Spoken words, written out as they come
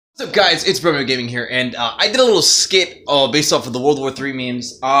What's up, guys? It's WW Gaming here, and I did a little skit based off of the World War III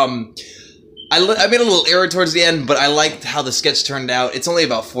memes. I made a little error towards the end, but I liked how the sketch turned out. It's only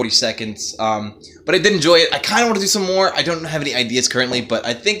about 40 seconds, but I did enjoy it. I kind of want to do some more. I don't have any ideas currently, but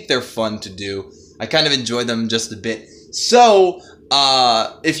I think they're fun to do. I kind of enjoy them just a bit. So,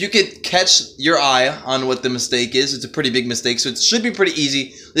 if you could catch your eye on what the mistake is, it's a pretty big mistake, so it should be pretty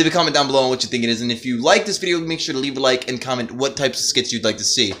easy. Leave a comment down below on what you think it is, and if you like this video, make sure to leave a like and comment what types of skits you'd like to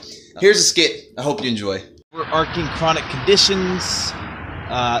see. Here's a skit. I hope you enjoy. Overarching chronic conditions.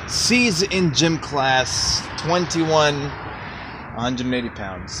 C's in gym class. 21. 180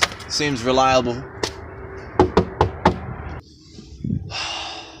 pounds. Seems reliable.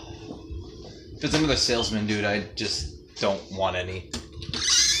 If it's another salesman, dude, I just don't want any.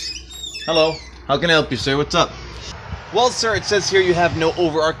 Hello. How can I help you, sir? What's up? Well, sir, it says here you have no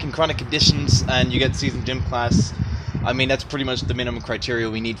overarching chronic conditions and you get C's in gym class. I mean, that's pretty much the minimum criteria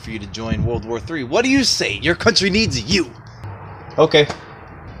we need for you to join World War III. What do you say? Your country needs you. Okay.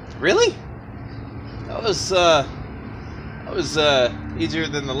 Really? That was easier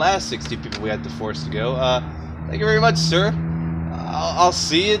than the last 60 people we had to force to go. Thank you very much, sir. I'll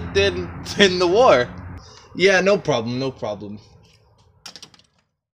see you in the war. Yeah, no problem, no problem.